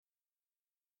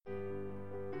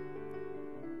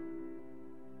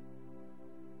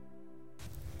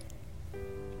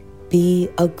Be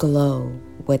aglow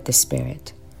with the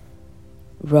Spirit.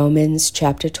 Romans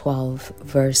chapter 12,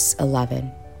 verse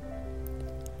 11.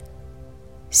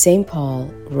 St. Paul,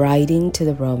 writing to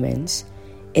the Romans,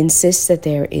 insists that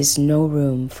there is no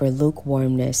room for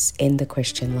lukewarmness in the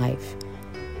Christian life.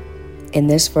 In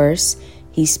this verse,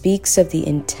 he speaks of the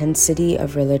intensity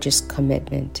of religious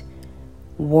commitment,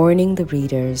 warning the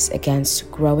readers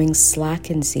against growing slack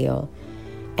in zeal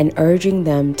and urging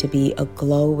them to be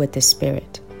aglow with the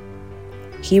Spirit.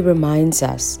 He reminds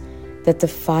us that the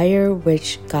fire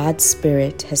which God's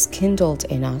Spirit has kindled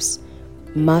in us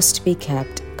must be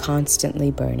kept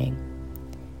constantly burning,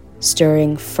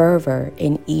 stirring fervor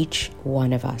in each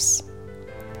one of us.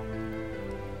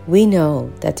 We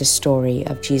know that the story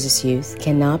of Jesus' youth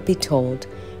cannot be told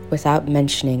without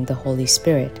mentioning the Holy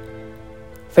Spirit,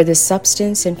 for the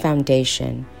substance and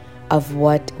foundation of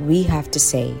what we have to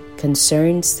say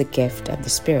concerns the gift of the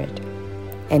Spirit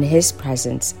and His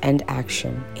presence and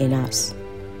action in us.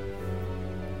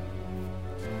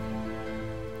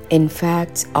 In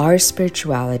fact, our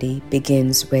spirituality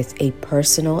begins with a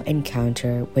personal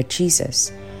encounter with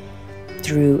Jesus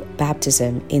through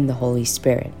baptism in the Holy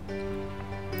Spirit.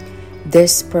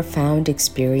 This profound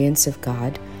experience of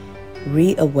God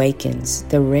reawakens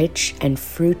the rich and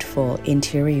fruitful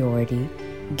interiority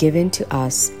given to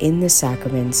us in the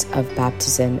sacraments of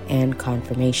baptism and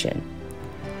confirmation,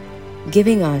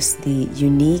 giving us the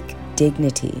unique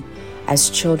dignity as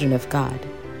children of God.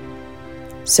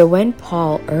 So when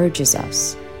Paul urges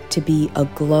us to be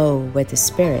aglow with the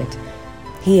Spirit,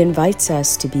 he invites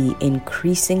us to be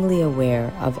increasingly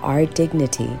aware of our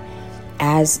dignity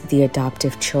as the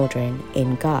adoptive children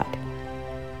in God.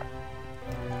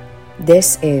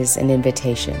 This is an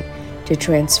invitation to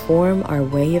transform our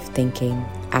way of thinking,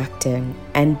 acting,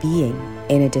 and being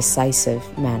in a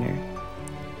decisive manner.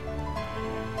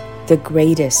 The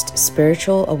greatest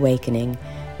spiritual awakening,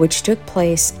 which took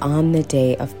place on the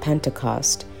day of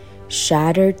Pentecost,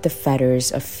 shattered the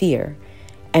fetters of fear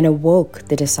and awoke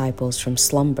the disciples from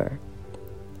slumber.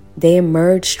 They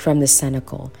emerged from the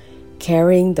cenacle,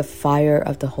 carrying the fire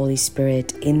of the Holy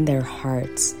Spirit in their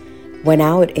hearts, went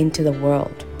out into the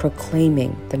world,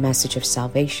 proclaiming the message of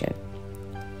salvation.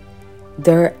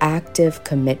 Their active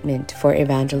commitment for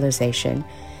evangelization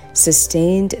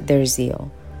sustained their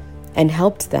zeal and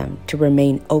helped them to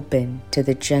remain open to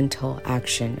the gentle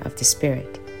action of the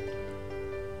Spirit.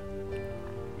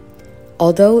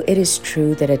 Although it is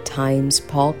true that at times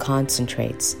Paul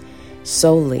concentrates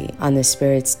solely on the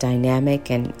Spirit's dynamic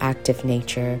and active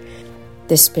nature,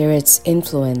 the Spirit's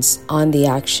influence on the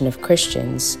action of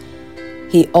Christians,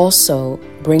 he also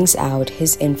brings out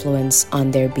his influence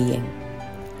on their being.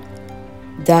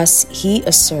 Thus, he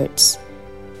asserts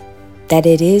that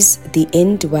it is the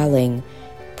indwelling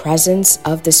presence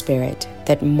of the Spirit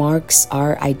that marks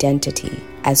our identity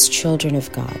as children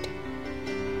of God.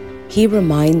 He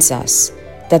reminds us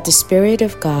that the Spirit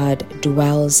of God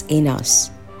dwells in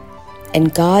us,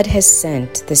 and God has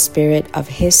sent the Spirit of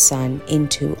His Son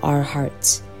into our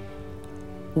hearts.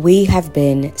 We have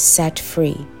been set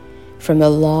free from the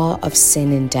law of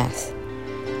sin and death,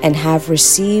 and have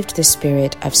received the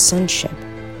Spirit of sonship.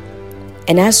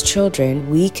 And as children,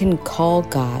 we can call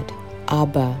God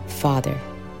Abba, Father.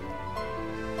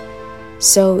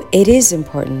 So it is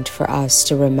important for us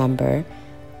to remember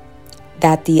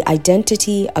that the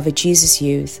identity of a Jesus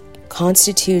youth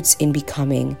constitutes in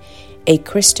becoming a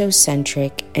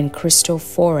Christocentric and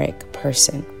Christophoric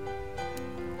person.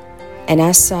 And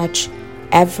as such,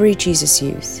 every Jesus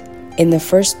youth, in the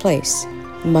first place,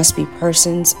 must be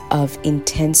persons of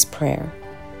intense prayer,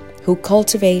 who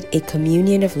cultivate a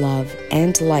communion of love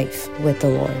and life with the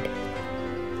Lord.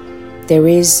 There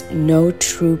is no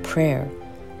true prayer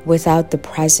without the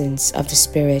presence of the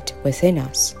Spirit within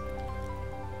us.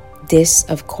 This,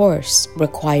 of course,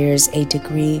 requires a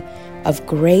degree of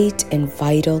great and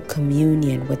vital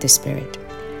communion with the Spirit.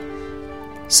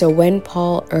 So when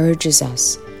Paul urges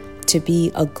us to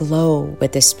be aglow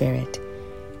with the Spirit,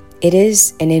 it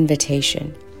is an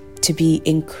invitation to be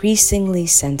increasingly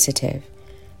sensitive,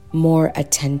 more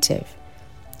attentive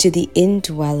to the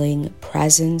indwelling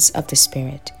presence of the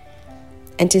Spirit,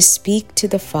 and to speak to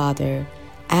the Father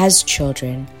as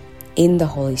children in the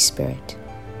Holy Spirit.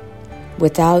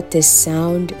 Without this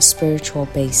sound spiritual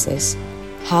basis,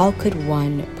 how could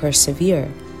one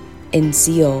persevere in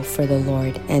zeal for the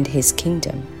Lord and His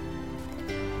kingdom?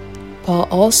 Paul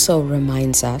also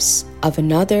reminds us of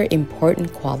another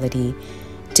important quality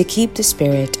to keep the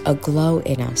Spirit aglow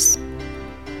in us.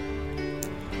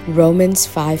 Romans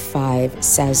 5:5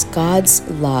 says God's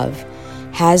love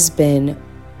has been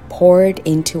poured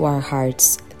into our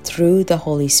hearts through the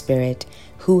Holy Spirit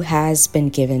who has been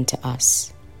given to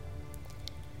us.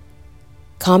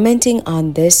 Commenting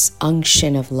on this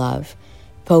unction of love,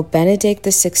 Pope Benedict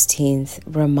XVI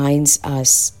reminds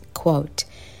us, quote,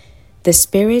 "The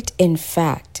Spirit, in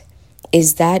fact,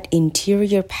 is that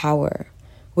interior power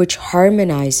which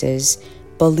harmonizes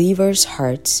believers'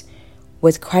 hearts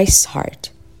with Christ's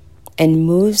heart and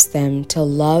moves them to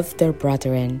love their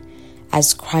brethren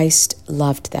as Christ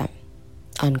loved them,"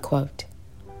 unquote.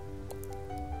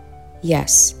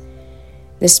 Yes,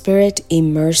 the Spirit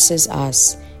immerses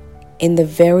us in the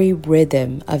very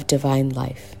rhythm of divine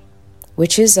life,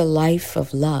 which is a life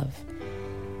of love,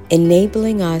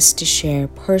 enabling us to share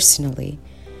personally,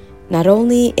 not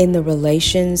only in the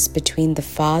relations between the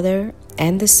Father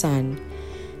and the Son,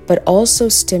 but also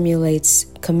stimulates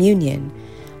communion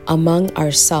among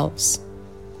ourselves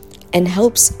and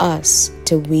helps us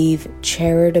to weave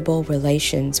charitable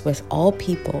relations with all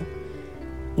people,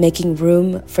 making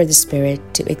room for the Spirit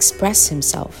to express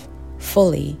Himself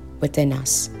fully within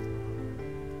us.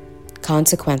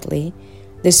 Consequently,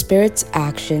 the Spirit's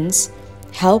actions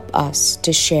help us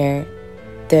to share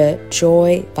the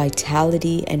joy,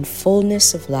 vitality, and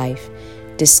fullness of life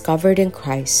discovered in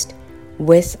Christ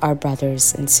with our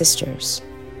brothers and sisters.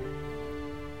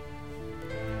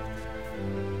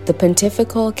 The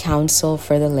Pontifical Council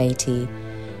for the Laity,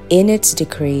 in its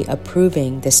decree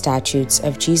approving the statutes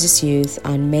of Jesus Youth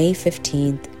on May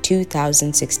 15,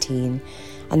 2016,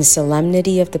 on the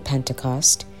solemnity of the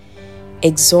Pentecost,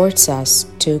 exhorts us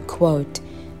to, quote,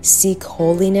 "seek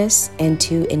holiness and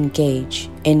to engage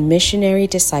in missionary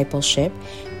discipleship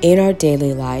in our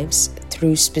daily lives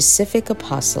through specific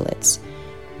apostolates,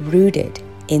 rooted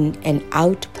in an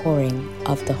outpouring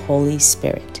of the Holy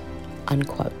Spirit,"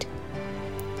 unquote.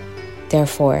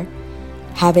 Therefore,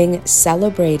 having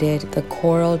celebrated the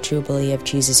choral jubilee of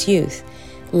Jesus Youth,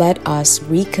 let us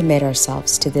recommit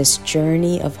ourselves to this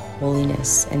journey of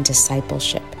holiness and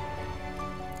discipleship,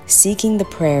 seeking the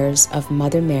prayers of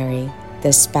Mother Mary,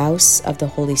 the spouse of the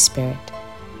Holy Spirit.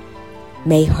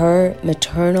 May her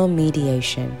maternal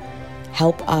mediation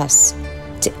help us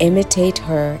to imitate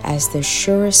her as the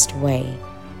surest way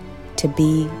to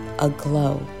be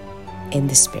aglow in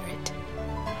the Spirit.